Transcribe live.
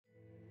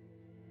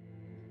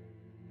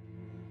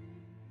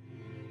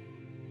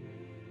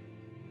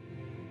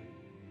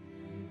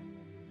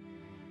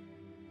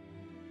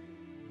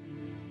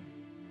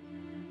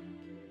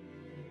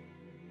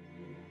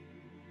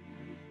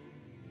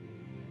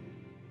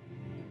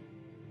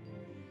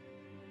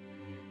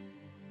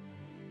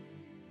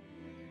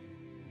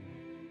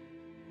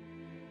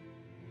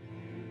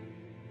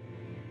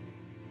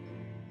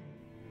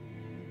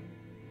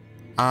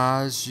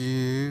as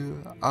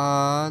you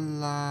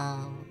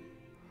allow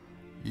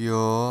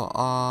your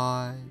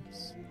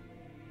eyes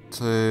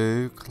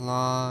to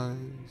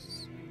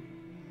close.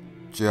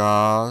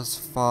 Just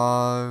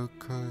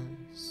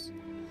focus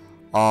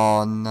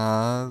on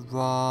the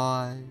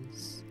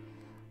rise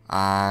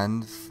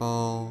and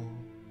fall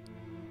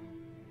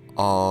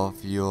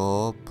of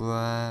your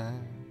breath,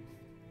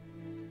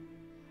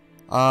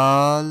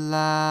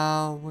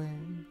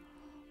 allowing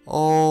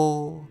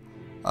all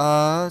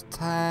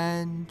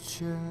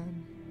attention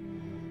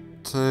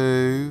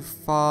to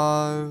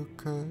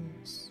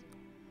focus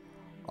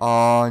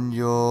on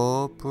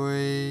your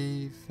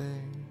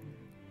breathing,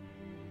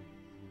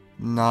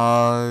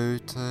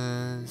 noticing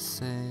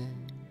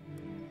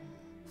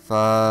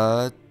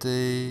the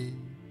deep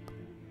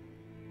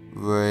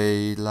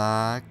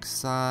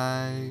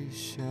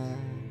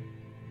relaxation,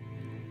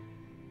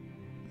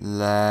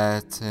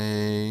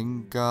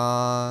 letting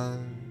go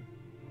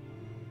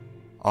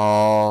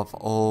of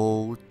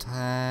all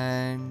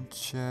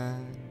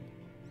tension,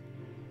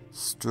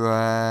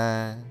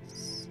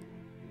 stress,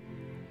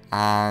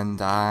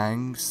 and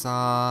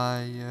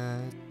anxiety,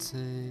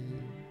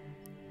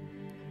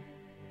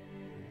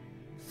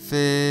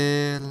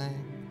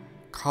 feeling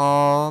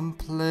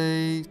completely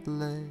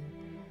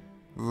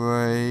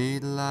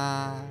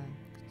relaxed.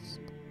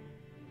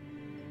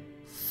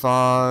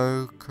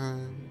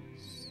 Focus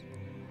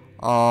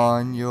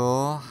on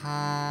your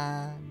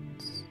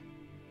hands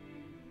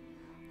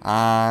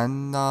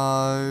and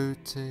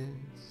notice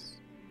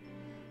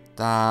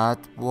that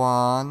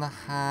one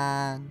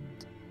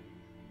hand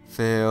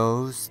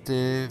feels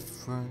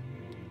different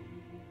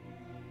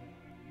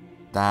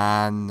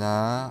than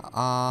the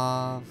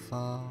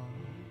other,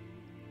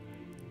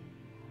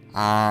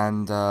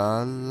 and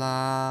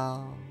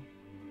allow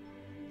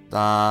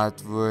that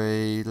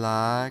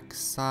relaxation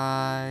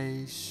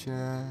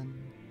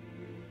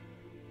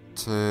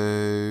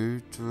to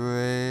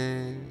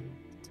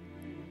drift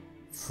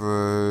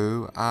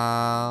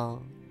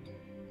throughout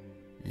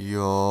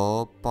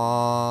your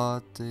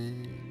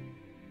body,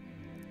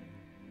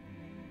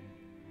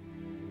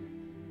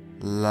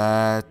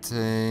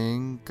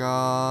 letting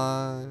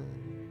go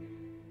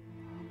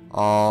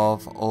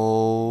of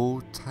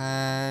all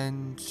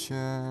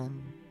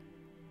tension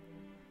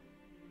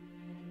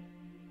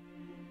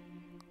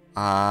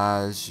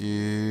as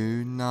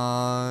you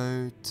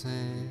notice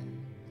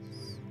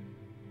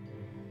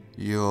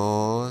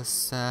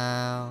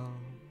yourself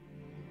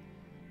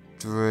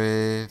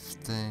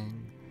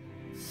drifting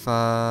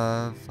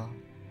further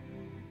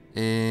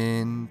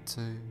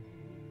into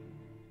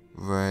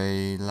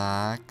relaxation.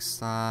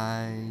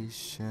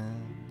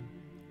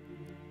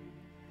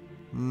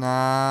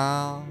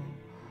 Now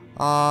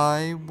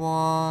I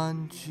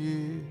want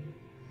you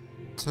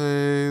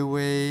to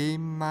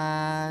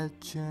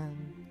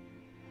imagine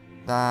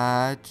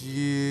that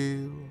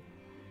you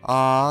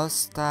are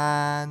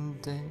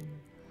standing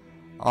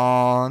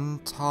on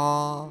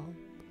top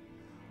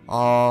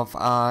of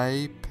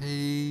a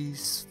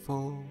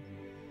peaceful,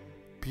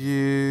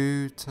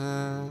 beautiful,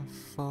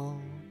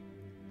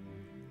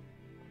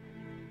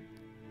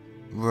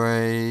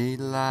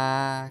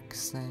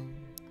 relaxing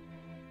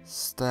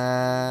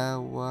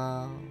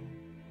stairwell,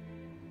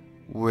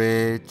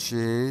 which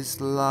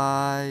is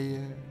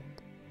layered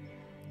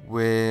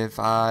with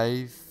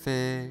a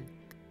thick,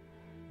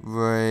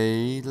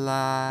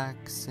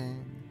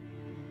 relaxing,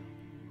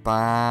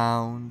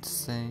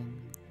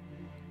 bouncing,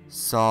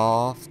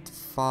 soft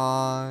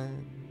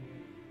foam,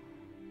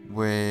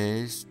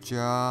 which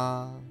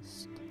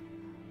just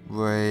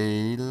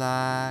relaxes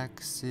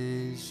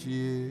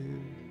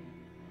you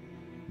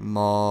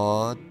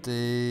more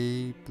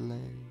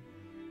deeply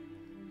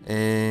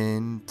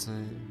into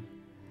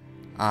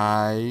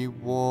a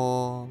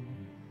warm,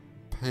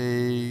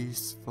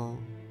 peaceful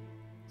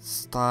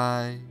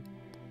state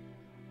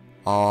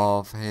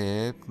of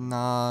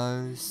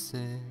hypnosis.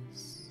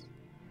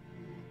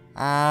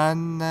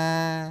 And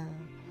there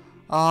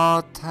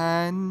are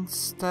 10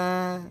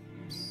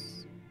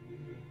 steps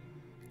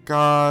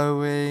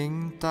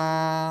going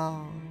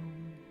down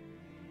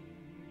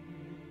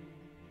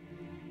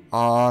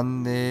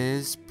on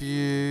this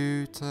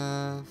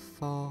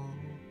beautiful,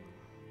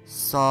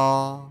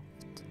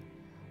 soft,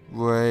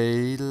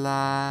 relaxing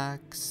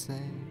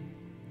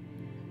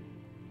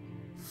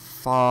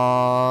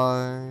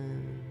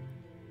foam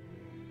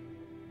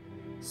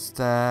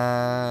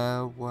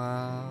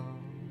stairwell.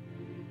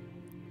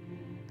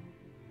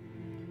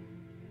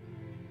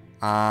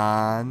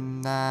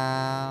 And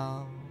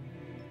now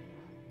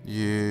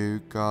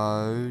you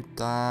go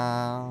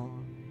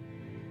down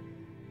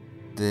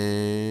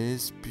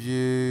this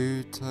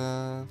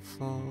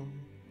beautiful,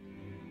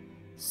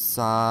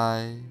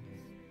 safe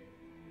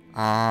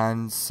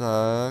and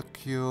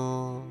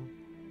secure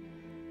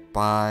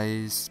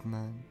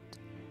basement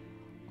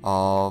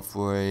of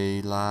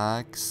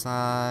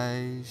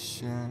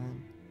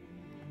relaxation,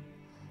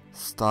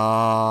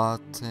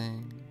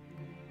 starting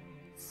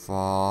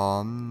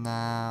from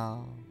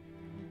now.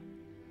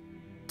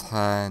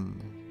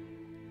 10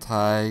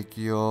 take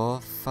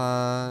your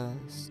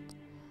first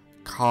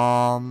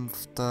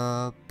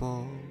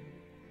comfortable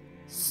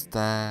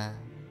step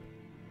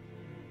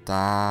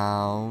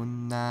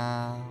down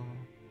now,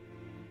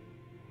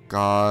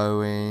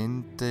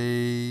 going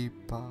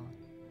deeper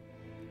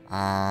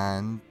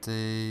and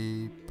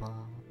deeper.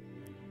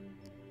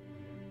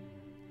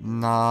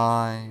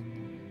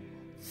 9.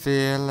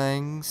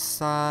 Feeling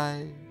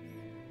safe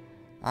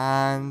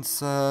and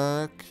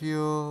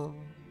secure,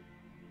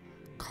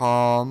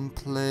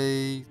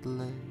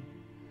 completely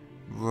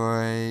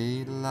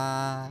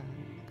relaxed,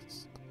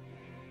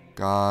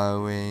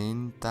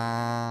 going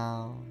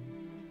down,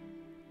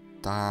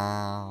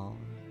 down,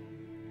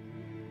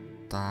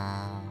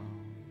 down.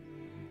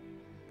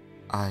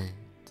 8.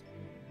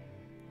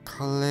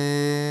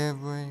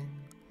 Clearing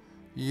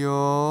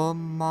your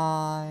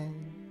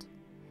mind,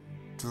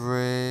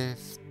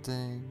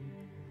 drifting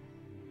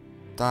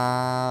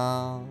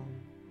down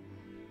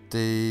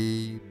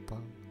deeper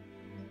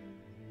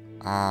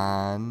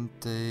and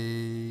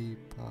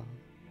deeper.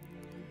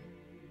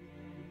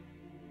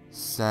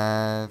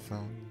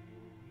 7.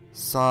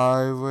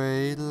 So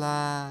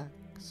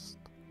relaxed,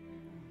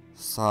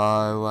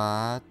 so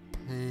at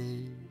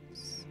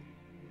peace,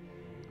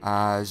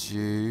 as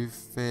you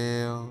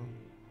feel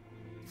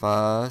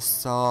the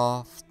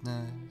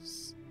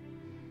softness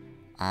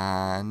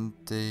and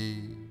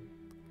deep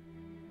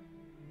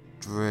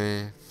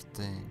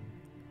drifting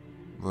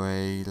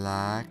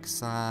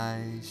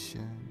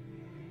relaxation.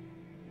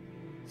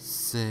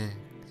 6.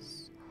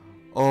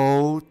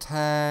 All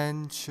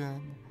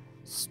tension,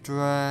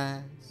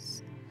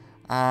 stress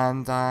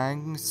and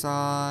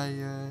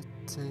anxiety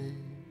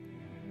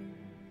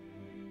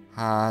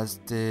has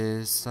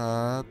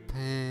disappeared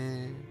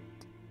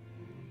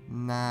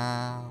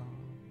now,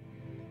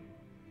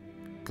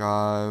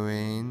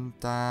 going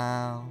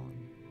down,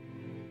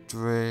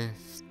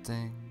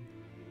 drifting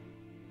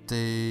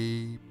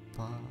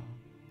deeper.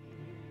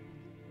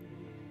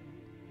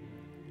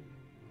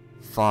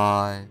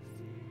 5.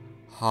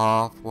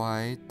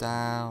 Halfway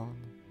down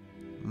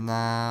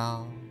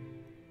now,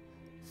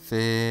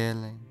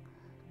 feeling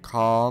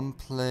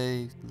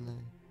completely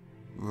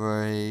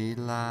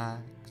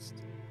relaxed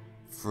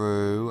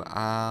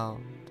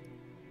throughout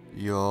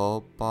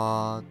your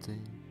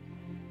body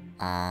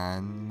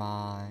and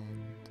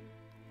mind.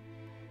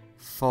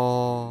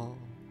 4.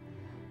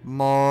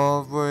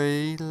 More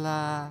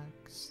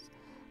relaxed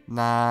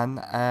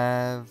than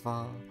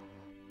ever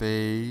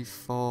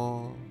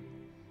before,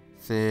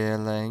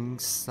 feeling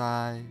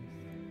safe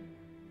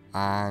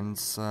and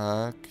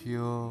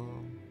secure.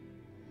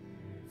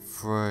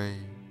 3.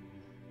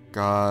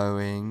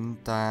 Going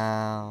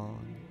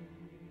down,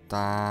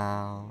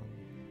 down,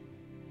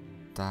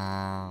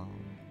 down,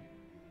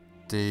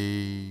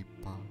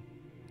 deeper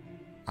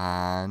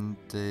and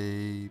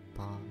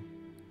deeper.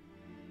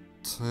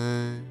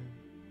 2.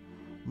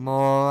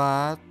 More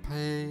at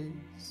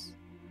peace,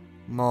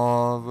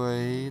 more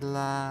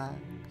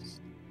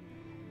relaxed,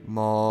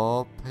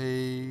 more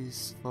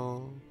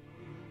peaceful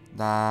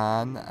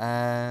than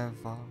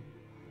ever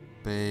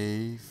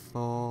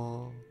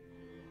before.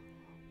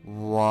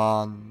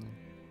 1.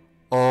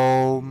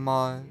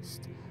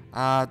 Almost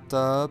at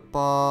the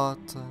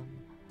bottom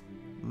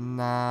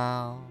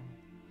now.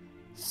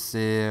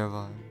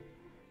 0.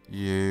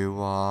 You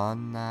are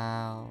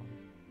now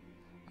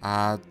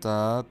at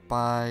the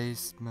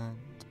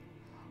basement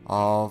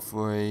of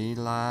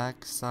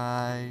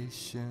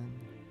relaxation,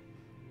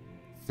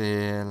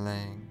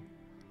 feeling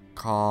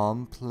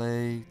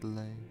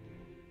completely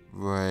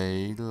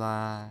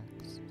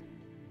relaxed.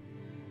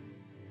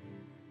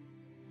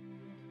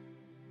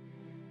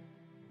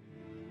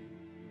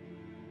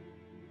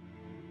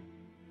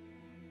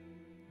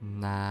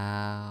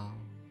 Now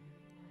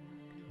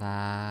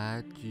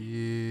that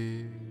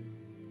you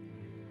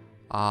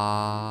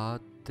are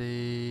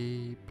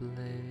deeply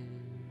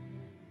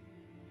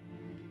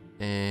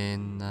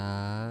in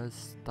a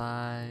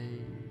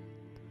state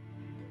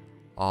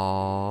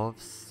of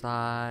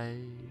safe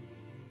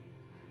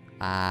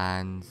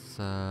and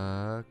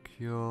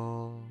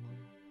secure,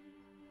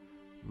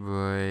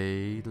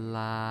 relaxing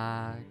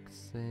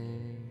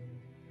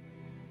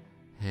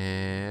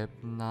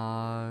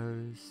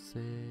hypnosis,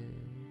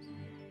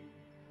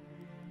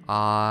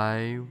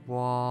 I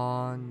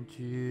want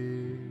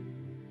you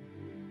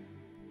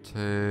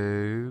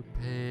to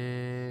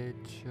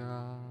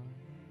picture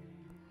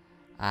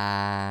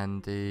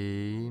and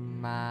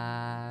imagine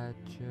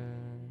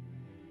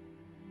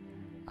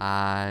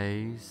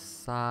a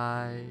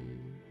safe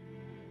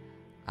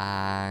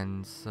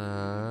and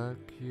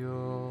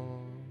secure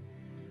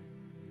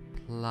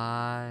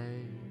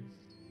place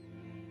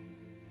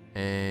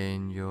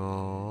in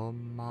your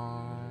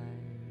mind.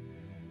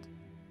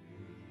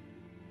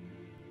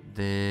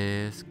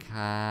 This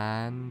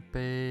can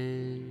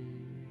be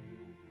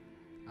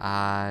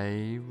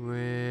a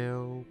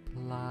real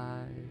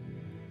place,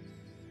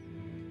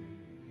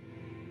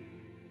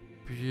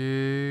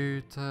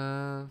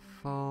 beautiful,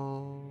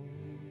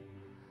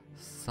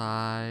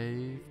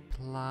 safe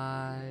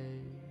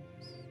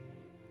place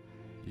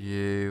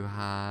you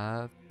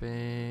have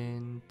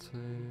been to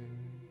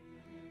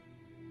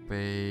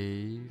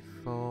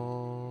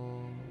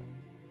before,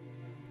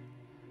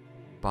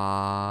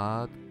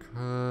 but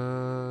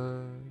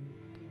could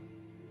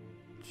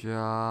just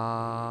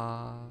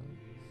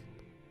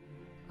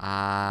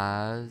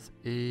as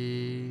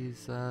easily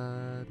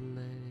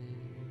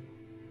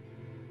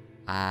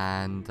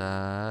and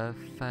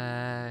effectively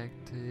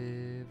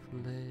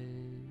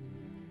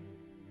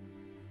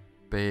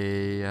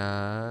be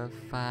a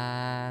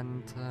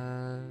fantasy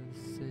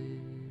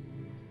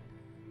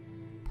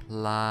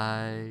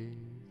place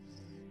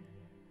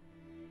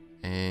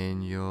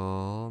in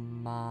your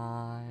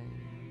mind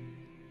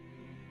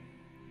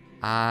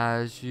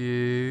as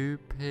you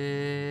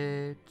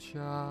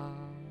picture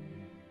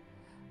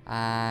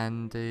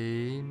and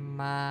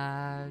imagine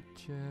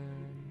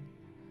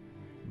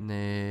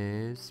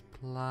this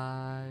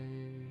place.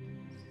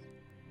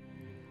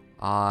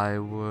 I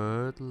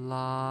would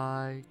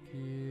like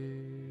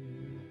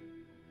you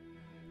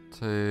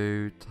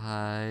to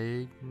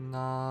take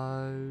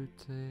notice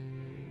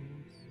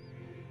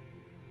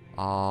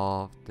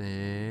of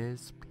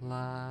this place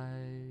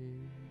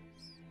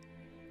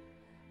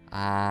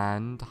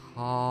and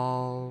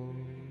hold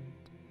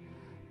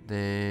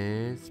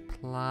this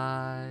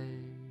place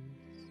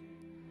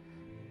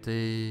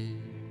deep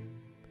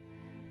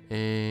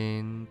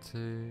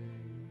into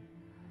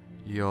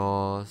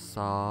your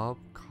subconscious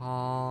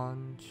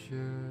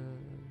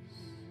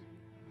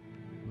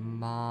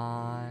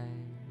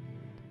mind,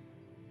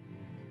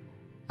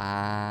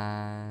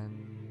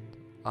 and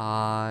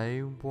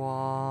I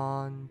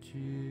want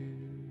you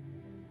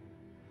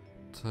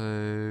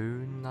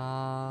to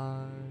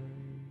know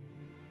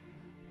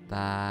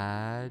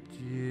that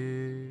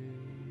you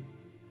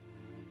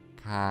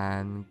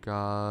can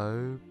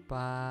go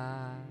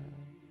back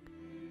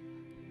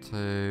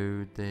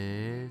to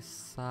this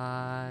safe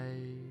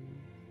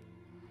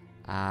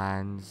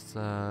and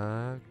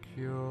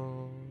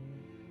secure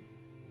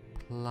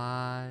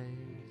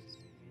place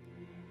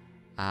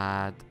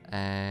at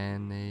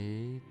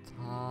any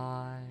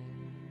time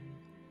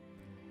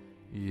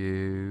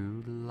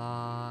you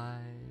like,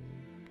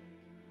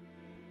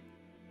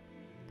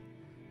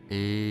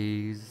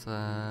 easily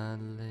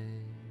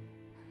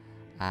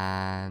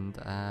and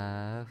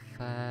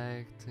effectively.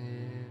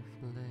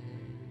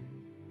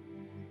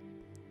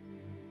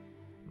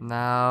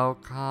 Now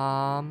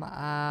come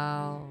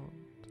out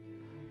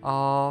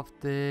of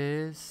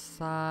this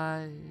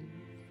safe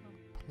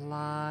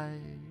place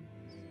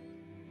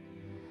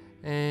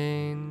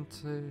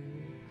into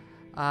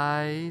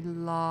a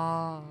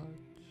large,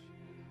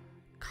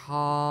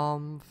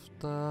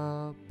 comfortable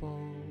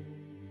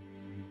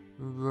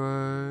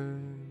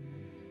room,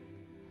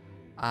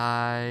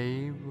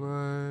 a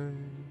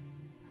room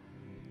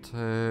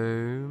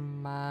to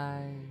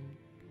make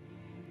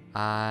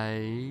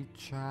a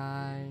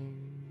change,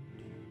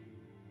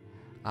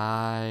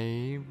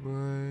 a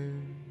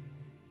room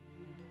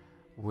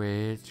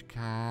which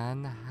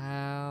can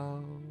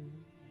help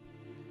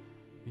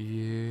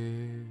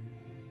you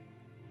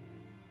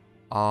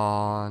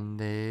on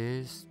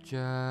this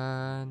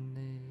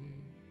journey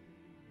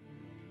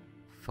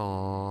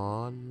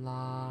for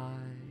life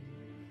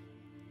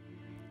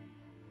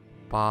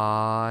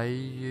by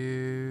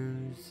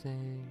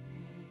using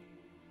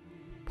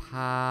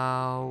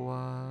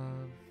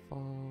powerful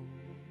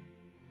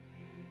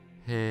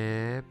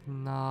hypnotic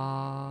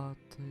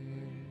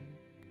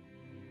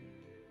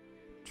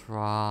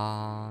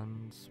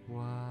trance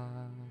work,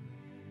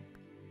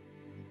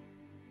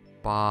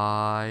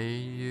 by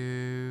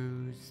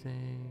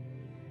using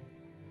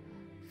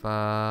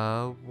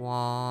the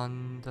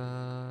wonderful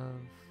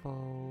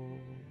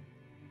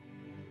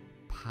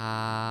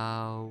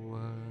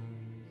powers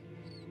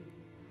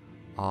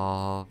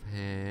of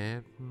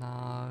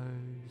hypnosis.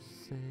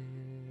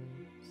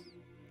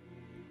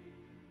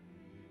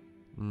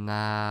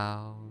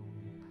 Now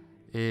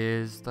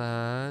is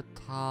the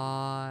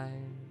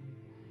time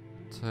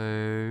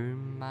to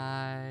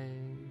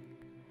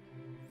make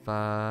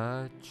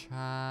the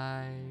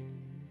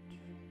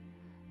change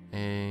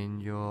in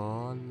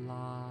your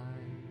life.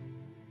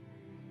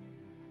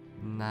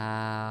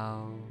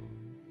 Now's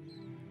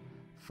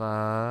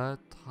the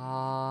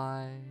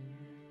time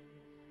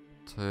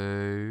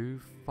to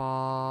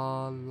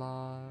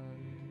follow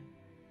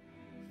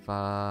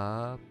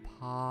the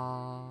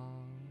path,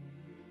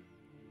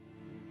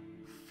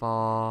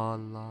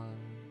 follow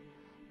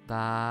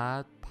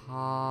that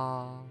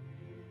path,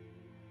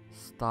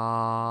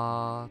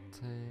 starting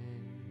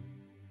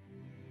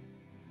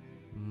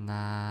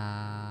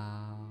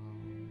now.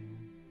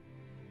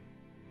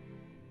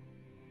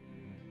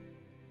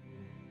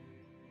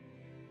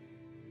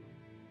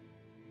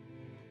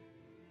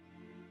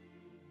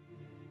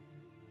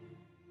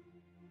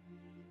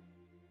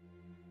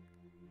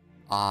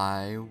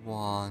 I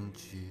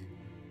want you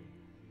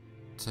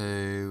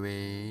to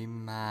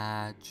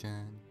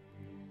imagine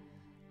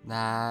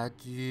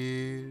that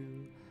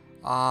you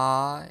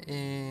are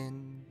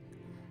in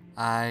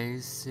a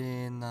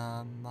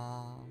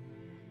cinema.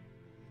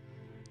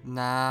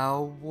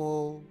 Now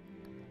walk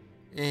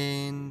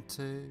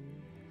into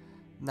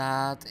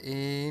that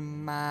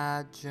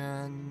imaginary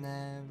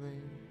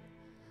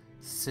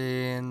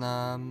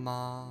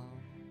cinema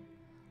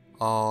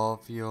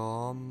of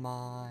your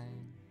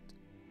mind.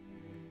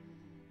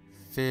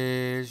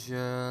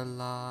 Visualize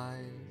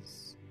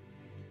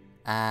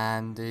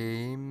and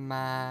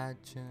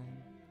imagine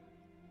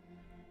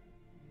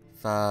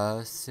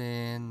the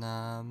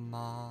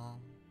cinema.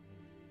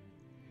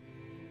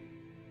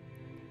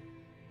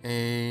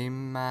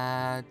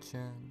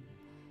 Imagine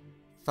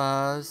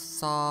the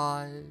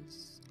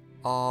size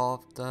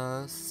of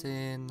the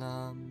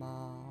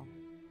cinema,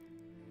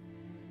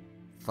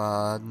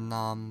 the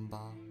number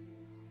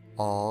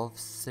of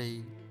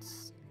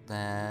seats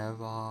there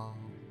are,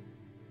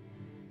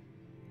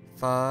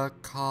 the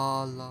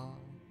color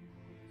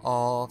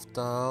of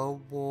the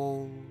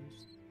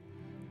walls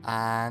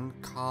and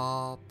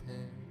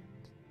carpet,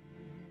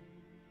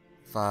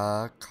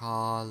 the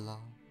color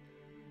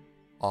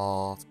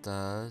of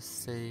the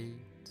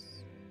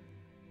seats,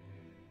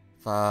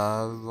 the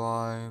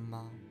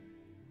aroma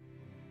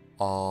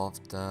of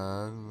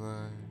the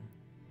room,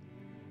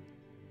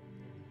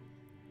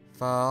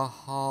 the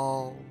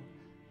whole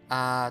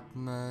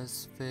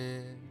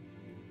atmosphere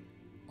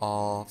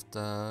of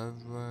the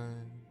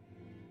room.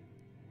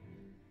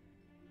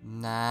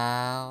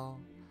 Now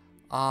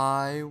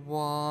I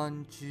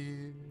want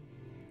you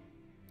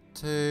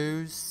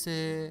to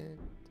sit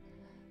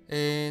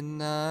in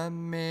the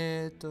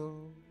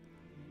middle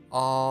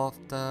of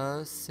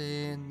the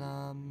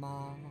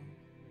cinema,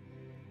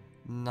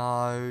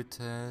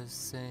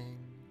 noticing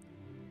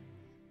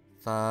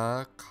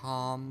the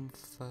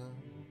comfort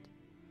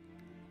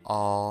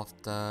of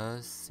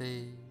the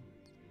seat.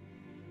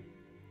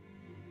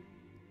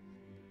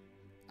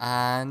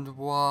 And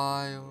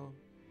while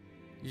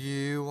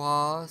you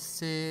are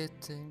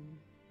sitting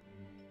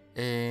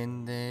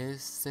in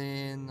this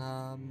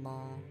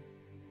cinema,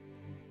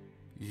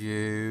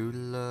 you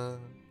look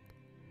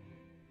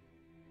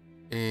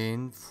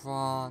in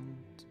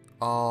front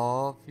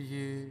of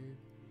you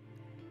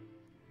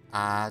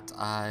at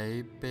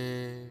a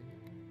big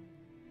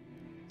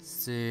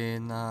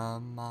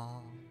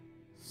cinema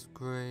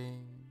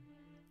screen,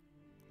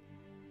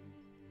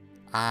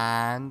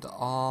 and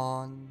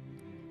on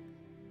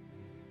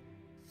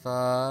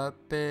the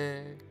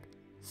big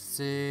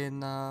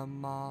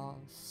cinema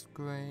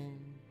screen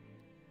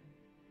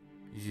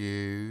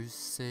you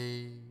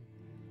see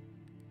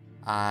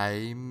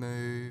a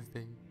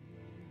movie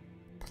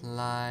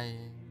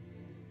playing.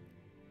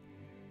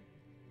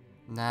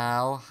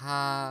 Now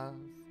have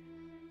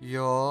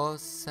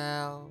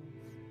yourself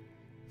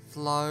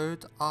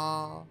float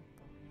up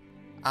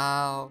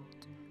out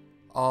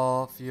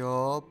of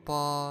your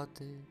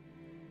body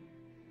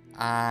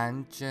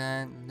and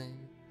gently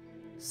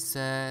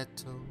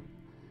settle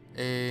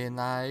in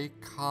a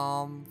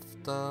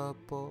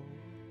comfortable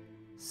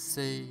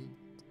seat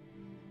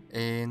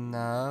in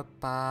the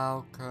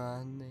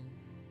balcony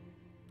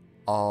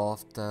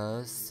of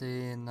the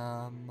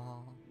cinema,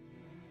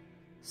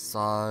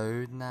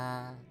 so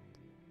that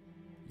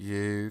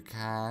you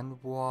can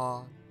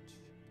watch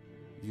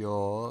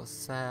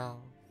yourself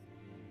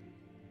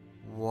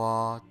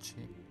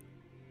watching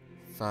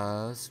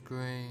the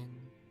screen.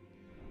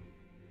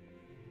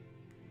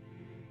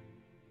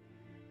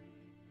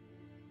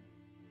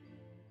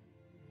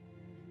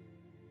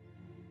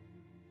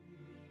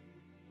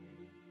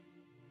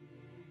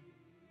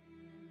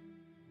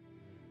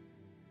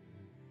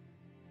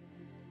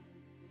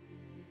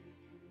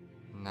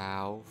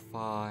 Now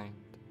find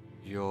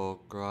your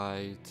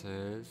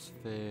greatest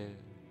fear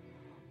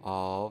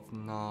of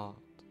not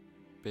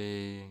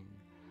being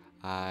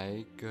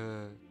a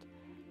good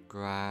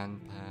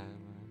grandparent.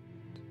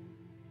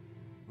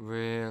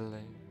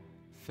 Really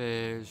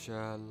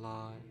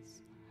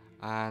visualize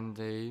and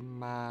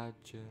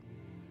imagine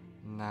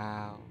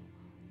now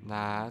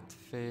that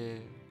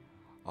fear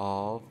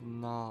of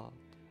not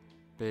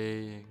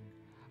being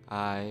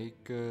a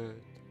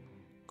good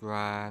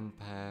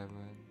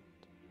grandparent.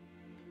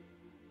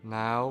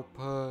 Now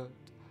put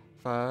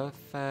the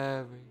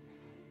very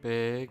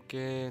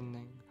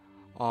beginning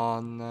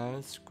on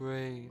the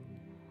screen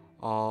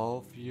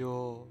of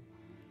your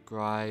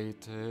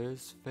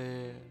greatest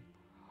fear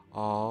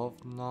of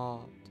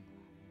not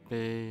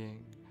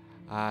being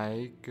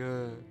a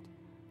good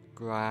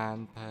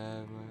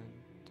grandparent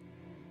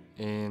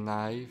in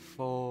a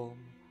form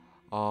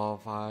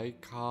of a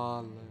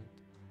colored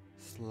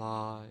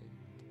slide.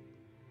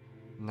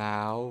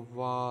 Now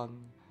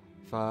run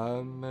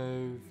the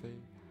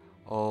movie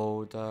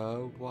all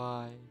the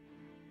way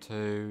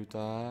to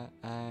the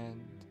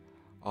end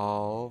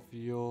of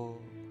your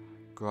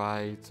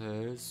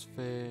greatest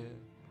fear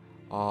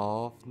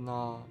of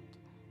not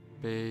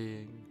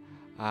being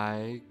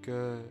a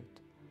good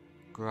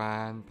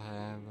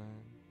grandparent.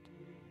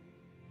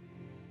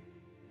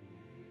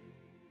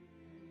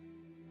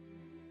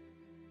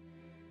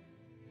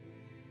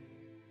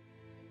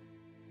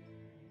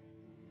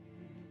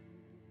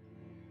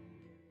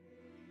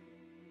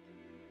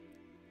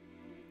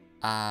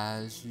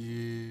 as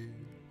you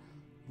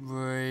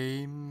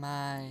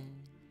remain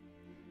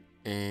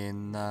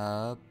in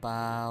the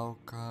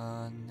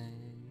balcony,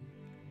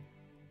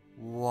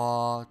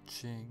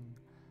 watching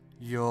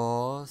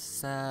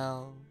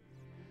yourself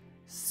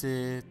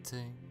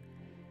sitting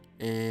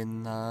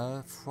in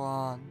the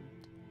front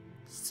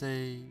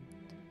seat,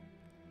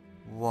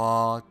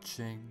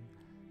 watching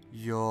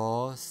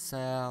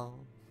yourself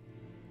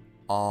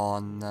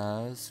on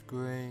the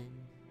screen.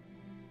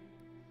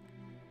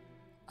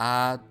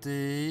 At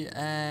the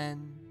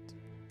end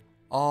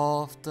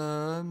of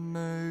the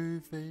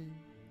movie,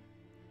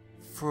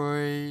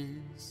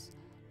 freeze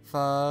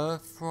the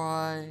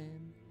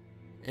frame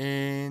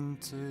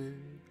into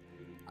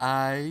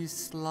a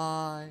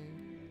slide,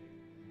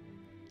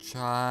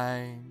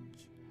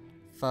 change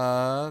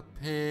the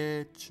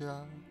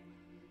picture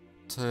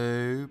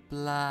to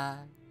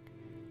black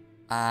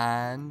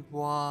and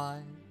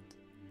white,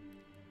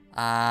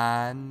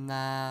 and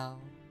now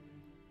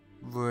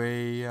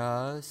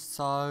reassociate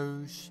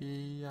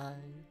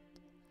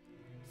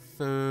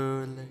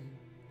fully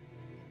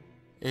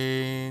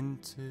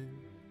into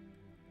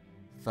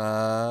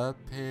the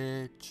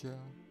picture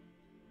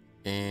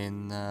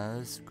in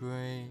the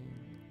screen.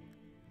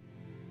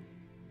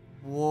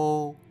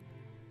 Walk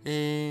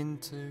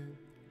into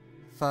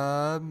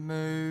the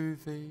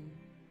movie,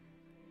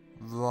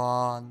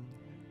 run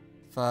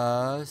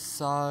the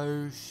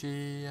associated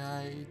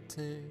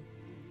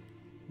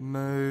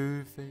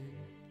movie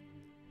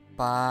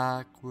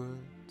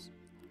backwards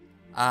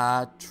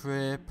at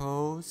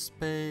triple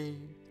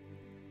speed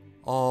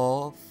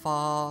or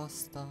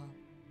faster,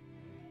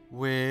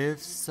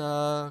 with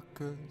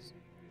circus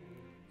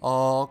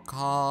or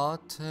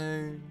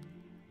cartoon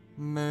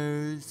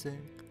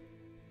music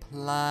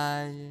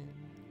playing,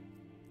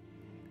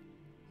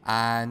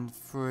 and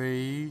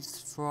freeze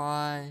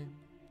frame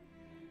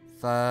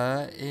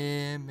the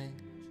image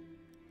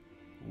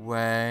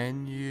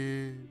when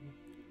you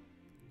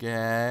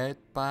get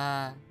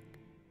back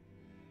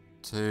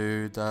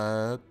to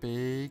the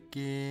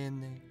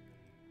beginning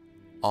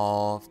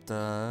of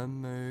the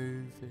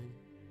movie.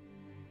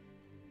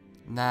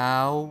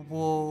 Now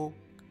walk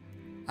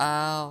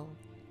out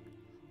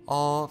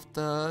of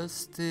the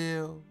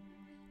still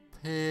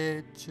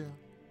picture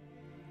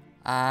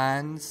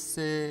and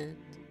sit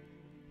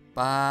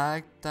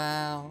back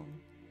down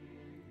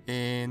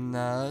in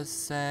the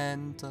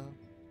center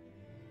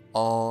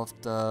of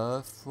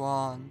the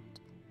front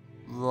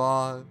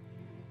row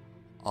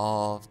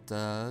of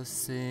the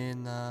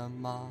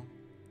cinema.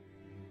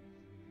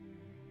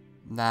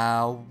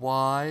 Now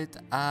white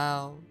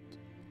out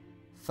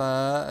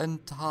the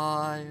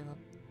entire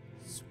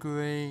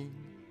screen,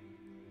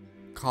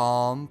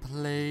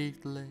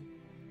 completely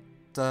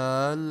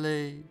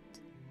delete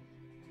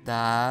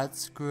that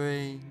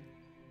screen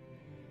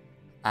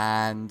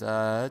and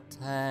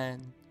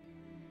attend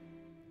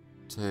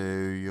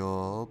to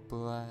your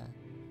breath.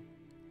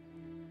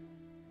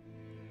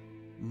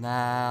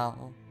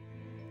 Now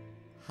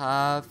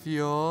have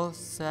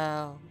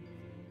yourself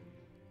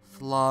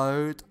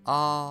float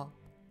up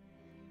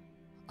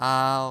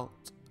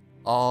out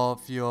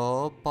of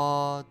your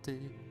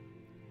body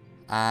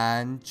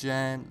and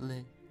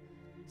gently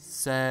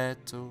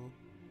settle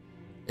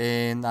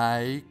in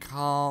a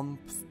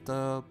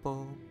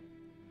comfortable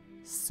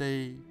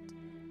seat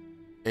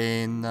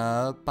in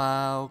the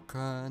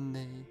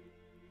balcony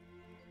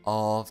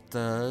of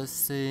the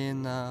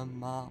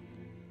cinema,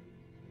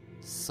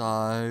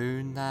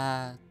 so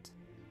that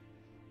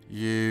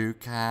you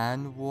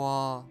can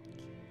watch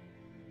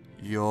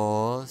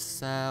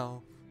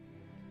yourself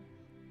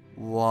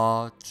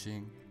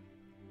watching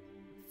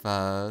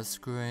the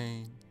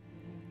screen.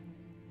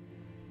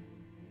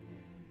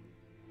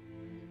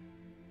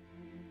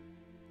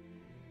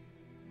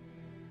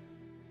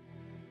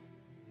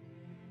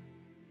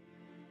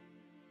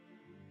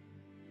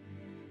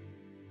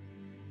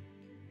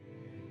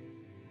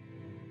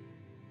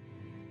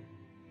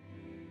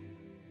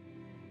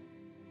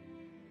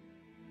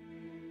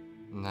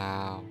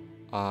 Now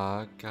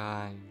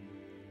again,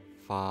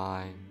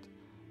 find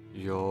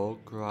your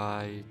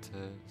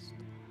greatest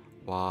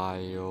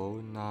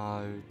while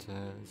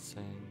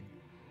noticing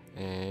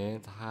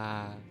it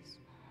has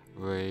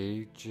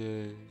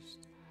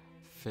reduced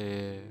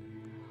fear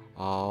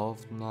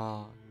of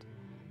not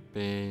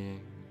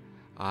being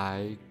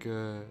a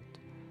good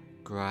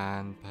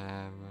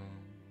grandparent.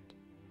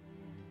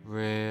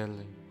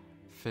 Really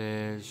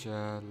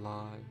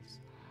visualize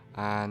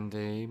and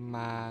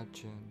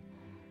imagine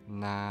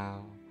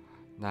now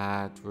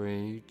that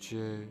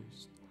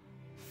reduced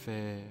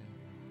fear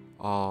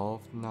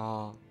of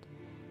not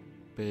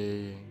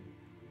being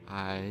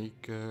a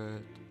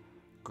good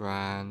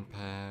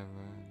grandparent.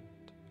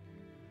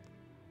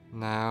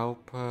 Now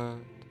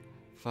put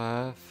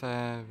the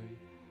very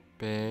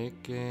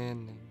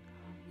beginning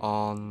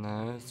on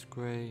the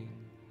screen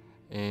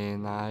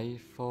in a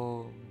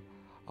form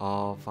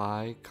of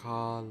a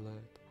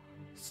colored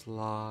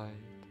slide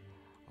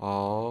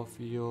of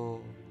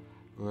your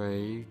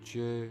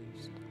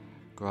reduced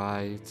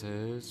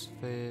greatest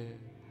fear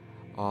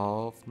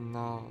of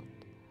not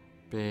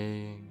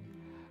being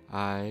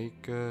a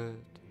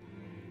good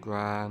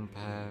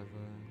grandparent.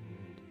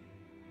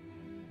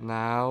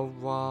 Now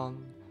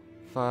run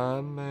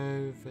the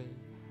movie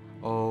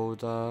all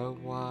the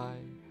way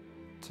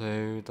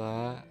to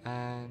the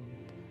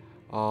end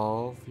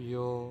of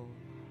your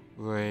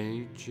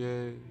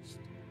reduced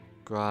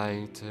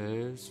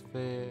greatest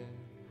fear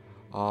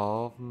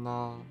of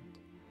not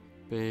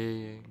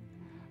being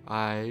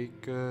a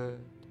good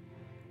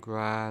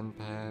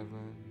grandparent.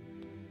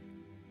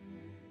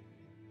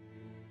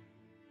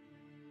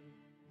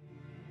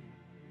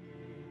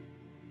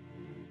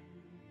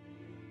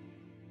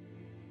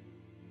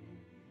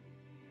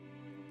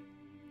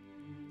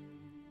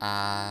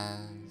 As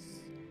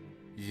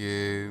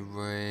you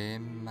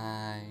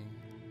remain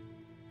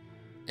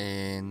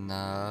in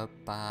the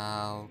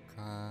balcony,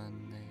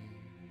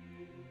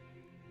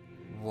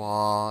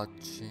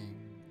 watching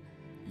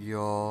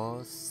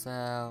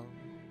yourself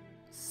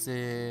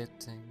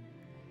sitting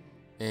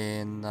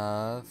in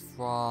the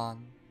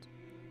front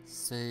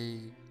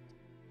seat,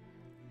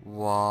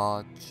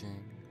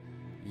 watching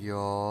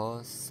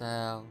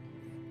yourself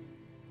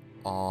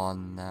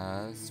on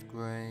the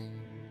screen.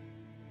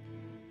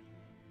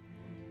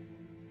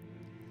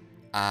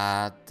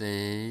 At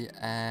the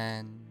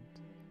end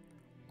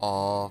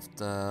of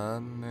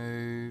the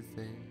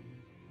movie,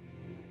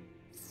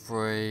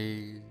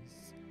 freeze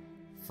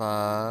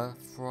the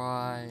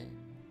frame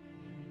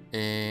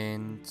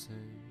into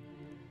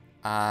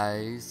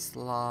a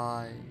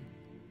slide,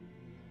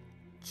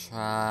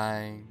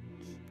 change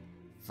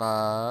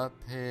the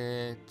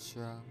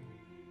picture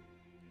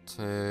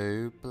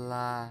to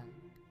black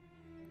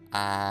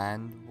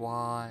and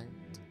white,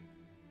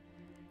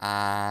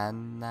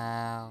 and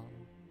now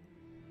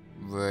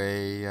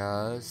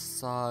reassociate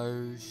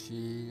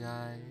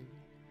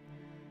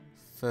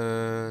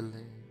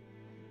fully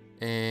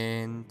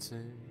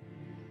into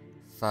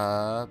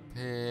the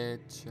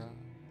picture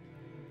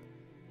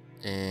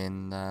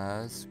in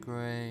the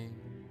screen.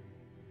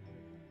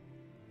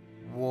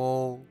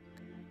 Walk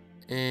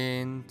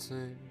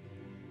into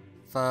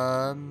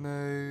the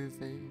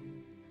movie,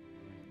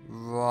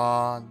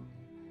 run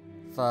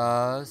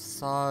the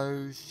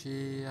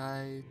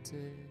associated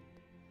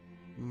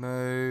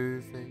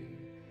movie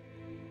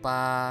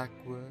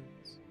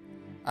backwards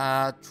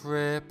at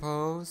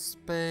triple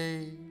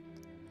speed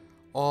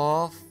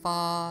or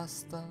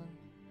faster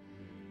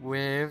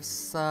with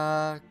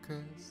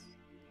circus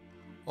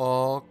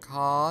or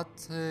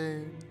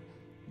cartoon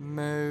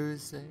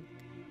music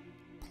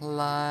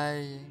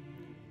playing,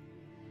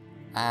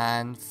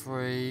 and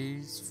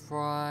freeze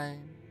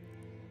frame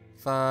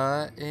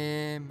the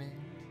image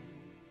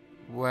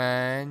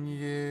when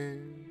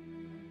you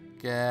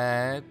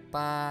get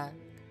back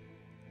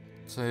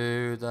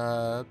to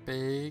the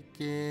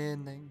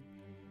beginning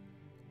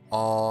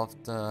of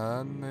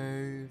the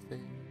movie.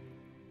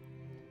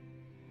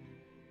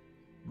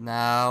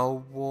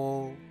 Now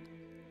walk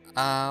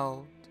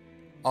out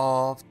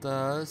of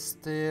the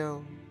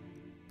still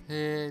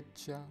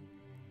picture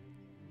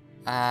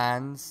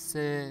and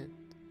sit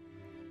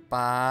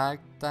back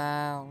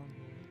down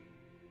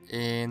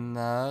in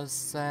the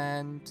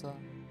center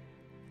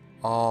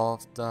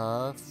of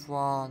the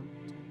front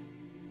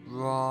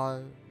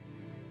row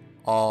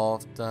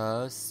of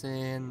the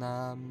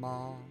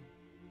cinema.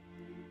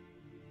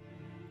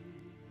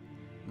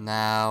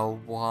 Now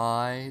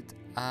wide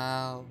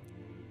out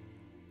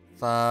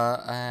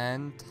the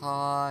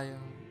entire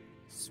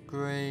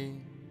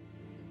screen,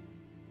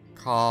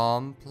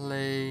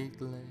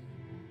 completely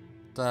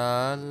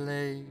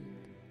delete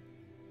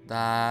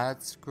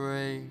that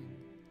screen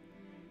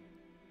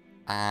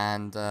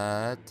and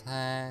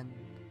attend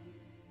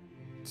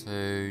to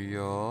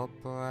your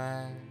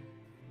breath.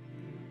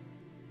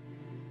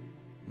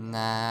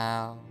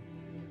 Now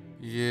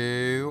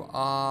you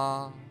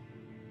are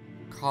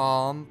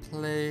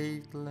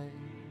completely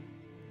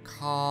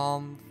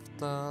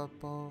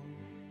comfortable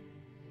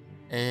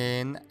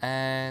in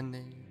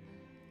any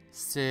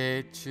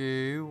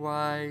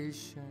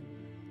situation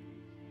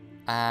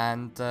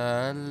and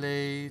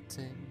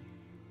deleting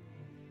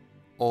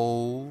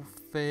all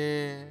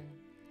fear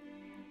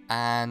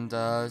and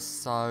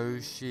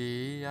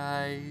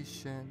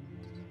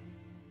associations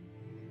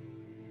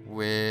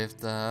with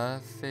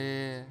the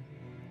fear,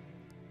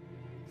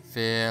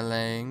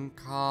 feeling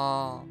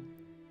calm,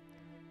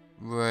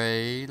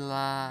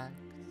 relaxed,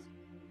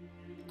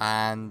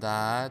 and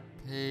at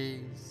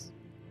peace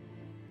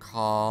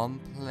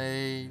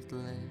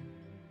completely,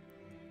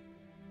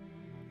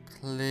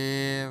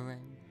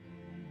 clearing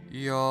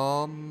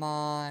your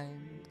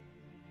mind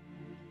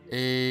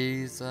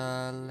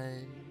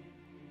easily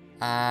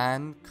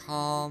and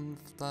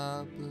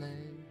comfortably.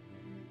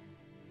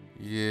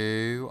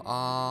 You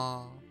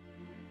are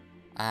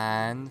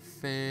and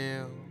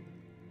feel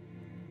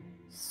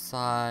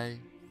safe,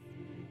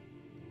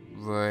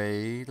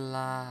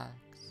 relaxed,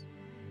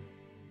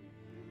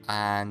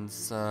 and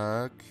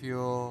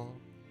secure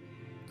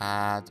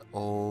at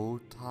all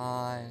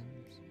times.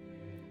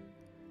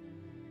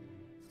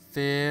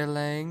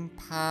 feeling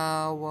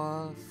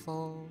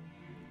powerful,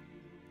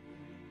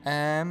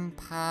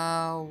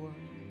 empowered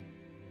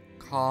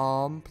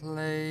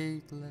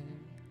completely,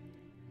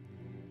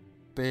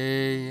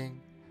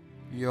 being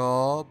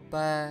your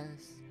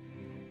best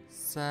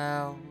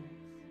self.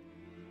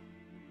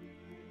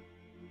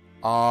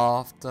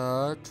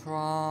 After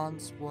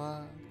trance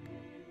work,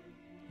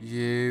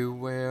 you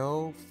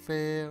will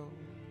feel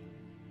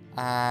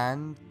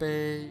and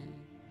be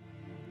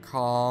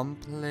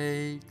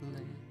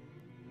completely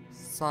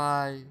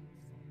safe,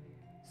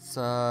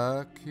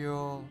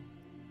 secure,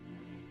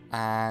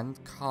 and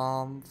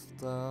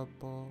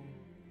comfortable.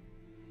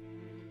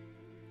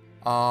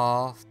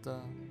 After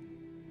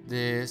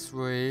this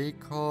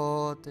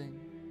recording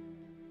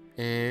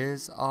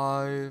is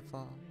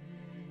over,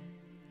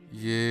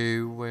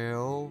 you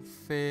will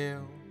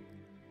feel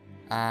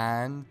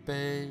and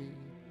be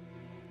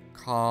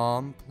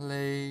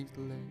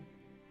completely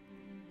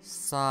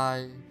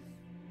safe,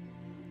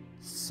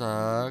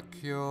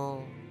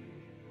 secure,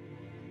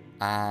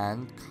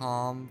 and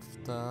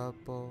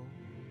comfortable.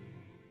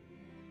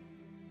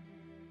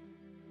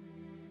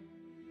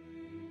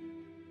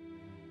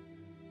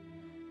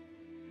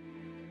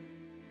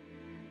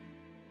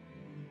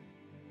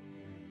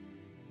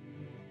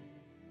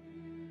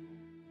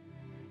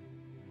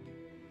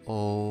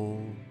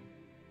 All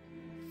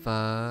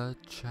the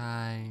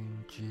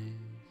changes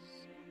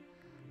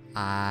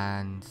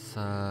and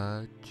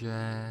suggestions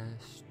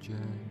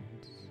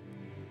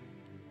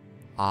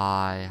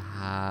I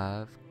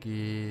have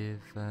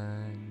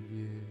given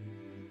you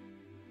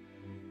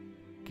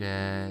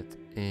get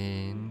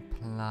implanted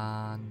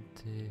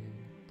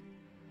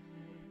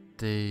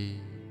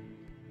deep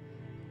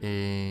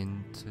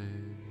into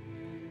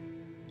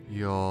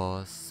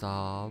your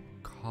subconscious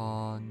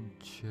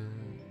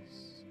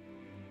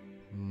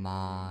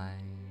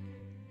mind.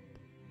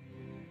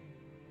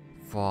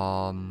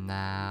 From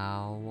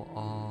now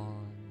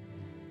on,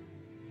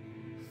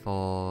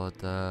 for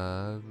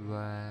the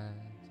rest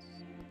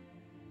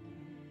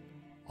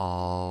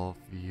of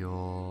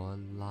your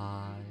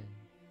life,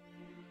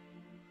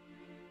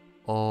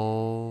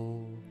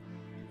 all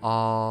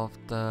of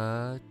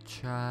the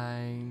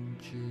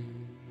changes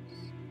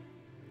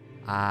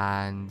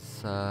and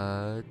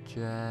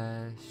suggestions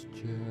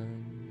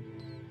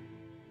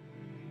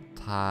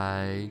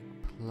take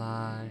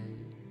place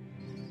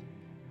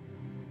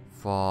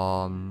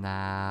from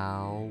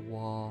now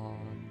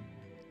on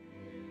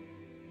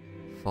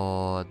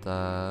for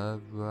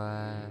the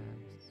rest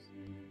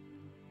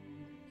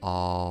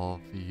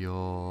of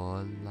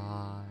your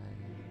life.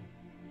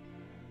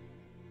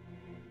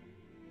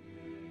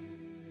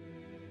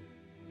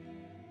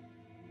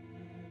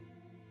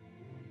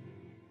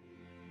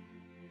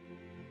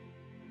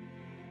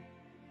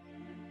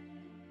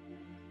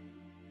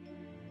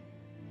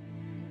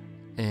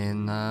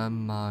 In a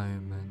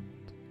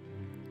moment,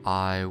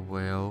 I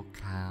will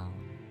count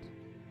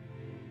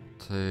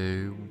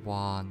to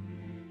 1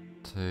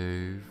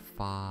 to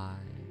 5,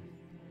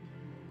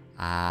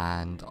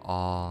 and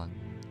on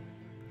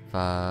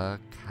the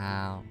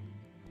count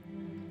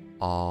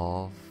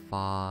of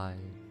 5,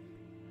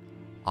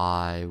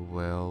 I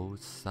will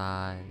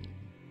say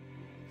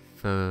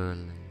fully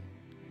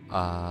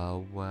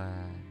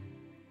aware.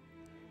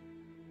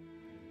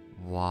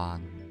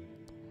 1.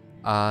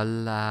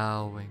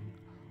 Allowing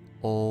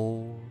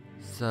all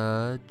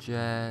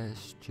suggestions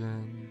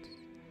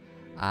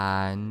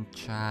and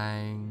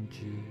changes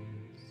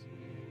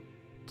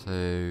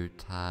to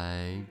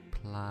take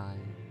place.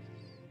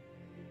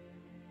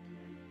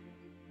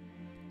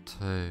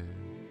 2.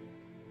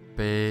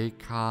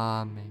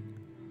 Becoming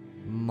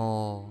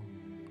more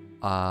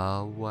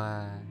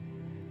aware.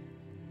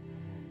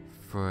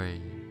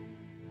 3.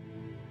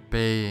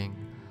 Being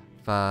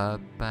the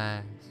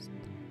best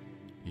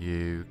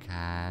you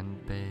can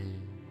be.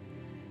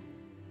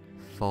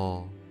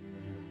 4.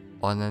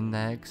 On the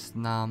next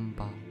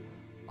number,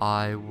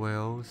 I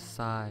will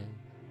say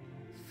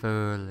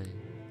fully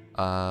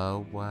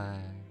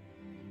aware.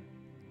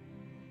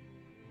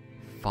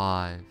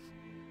 5.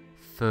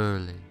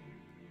 Fully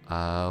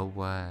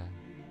aware.